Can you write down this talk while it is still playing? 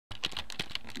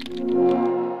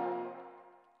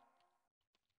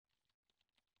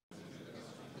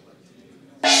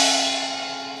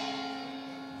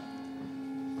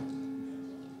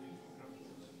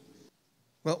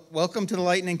Well, welcome to the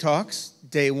Lightning Talks,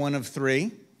 day 1 of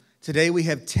 3. Today we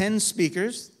have 10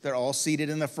 speakers. They're all seated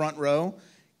in the front row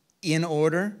in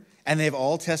order, and they've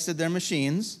all tested their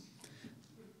machines.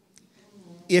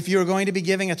 If you're going to be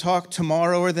giving a talk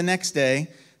tomorrow or the next day,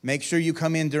 make sure you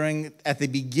come in at the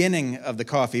beginning of the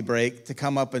coffee break to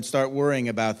come up and start worrying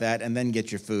about that and then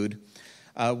get your food.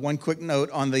 One quick note,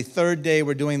 on the 3rd day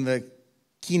we're doing the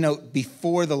keynote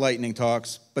before the Lightning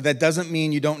Talks, but that doesn't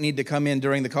mean you don't need to come in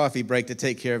during the coffee break to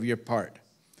take care of your part.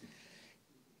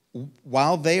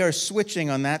 While they are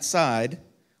switching on that side,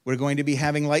 we're going to be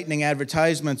having lightning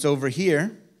advertisements over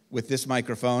here with this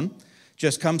microphone.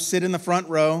 Just come sit in the front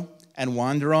row and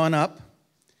wander on up.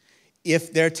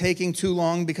 If they're taking too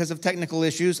long because of technical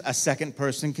issues, a second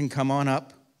person can come on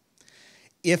up.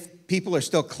 If people are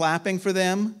still clapping for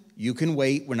them, you can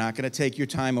wait. We're not going to take your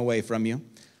time away from you.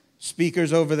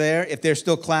 Speakers over there, if they're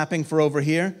still clapping for over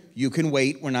here, you can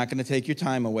wait. We're not going to take your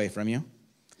time away from you.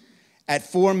 At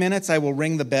 4 minutes, I will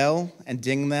ring the bell and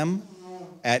ding them.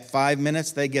 At 5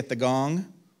 minutes, they get the gong.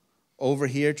 Over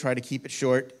here, try to keep it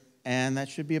short, and that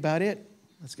should be about it.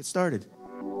 Let's get started.